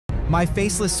My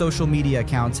faceless social media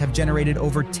accounts have generated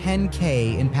over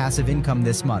 10K in passive income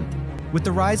this month. With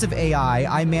the rise of AI,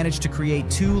 I managed to create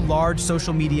 2 large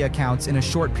social media accounts in a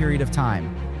short period of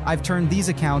time. I've turned these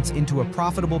accounts into a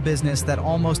profitable business that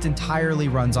almost entirely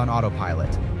runs on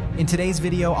autopilot. In today's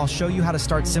video, I'll show you how to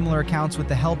start similar accounts with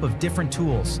the help of different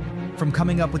tools. From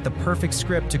coming up with the perfect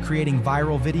script to creating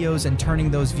viral videos and turning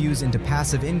those views into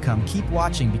passive income, keep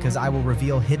watching because I will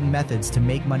reveal hidden methods to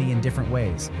make money in different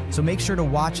ways. So make sure to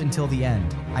watch until the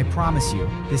end. I promise you,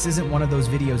 this isn't one of those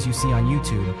videos you see on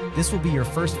YouTube. This will be your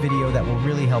first video that will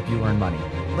really help you earn money.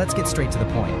 Let's get straight to the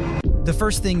point. The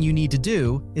first thing you need to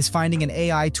do is finding an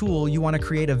AI tool you want to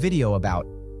create a video about.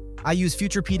 I use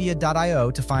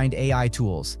Futurepedia.io to find AI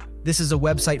tools. This is a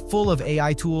website full of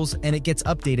AI tools and it gets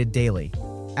updated daily.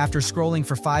 After scrolling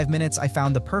for 5 minutes, I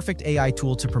found the perfect AI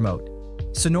tool to promote.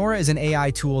 Sonora is an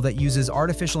AI tool that uses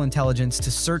artificial intelligence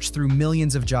to search through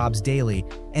millions of jobs daily,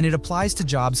 and it applies to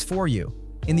jobs for you.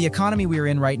 In the economy we're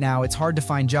in right now, it's hard to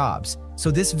find jobs, so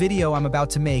this video I'm about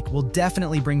to make will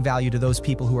definitely bring value to those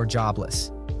people who are jobless.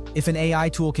 If an AI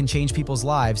tool can change people's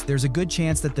lives, there's a good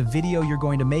chance that the video you're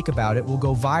going to make about it will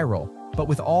go viral. But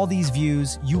with all these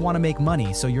views, you want to make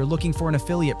money, so you're looking for an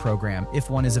affiliate program if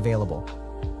one is available.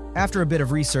 After a bit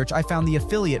of research, I found the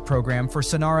affiliate program for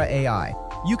Sonora AI.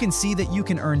 You can see that you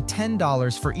can earn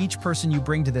 $10 for each person you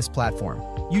bring to this platform.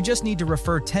 You just need to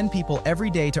refer 10 people every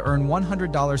day to earn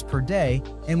 $100 per day,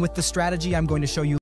 and with the strategy I'm going to show you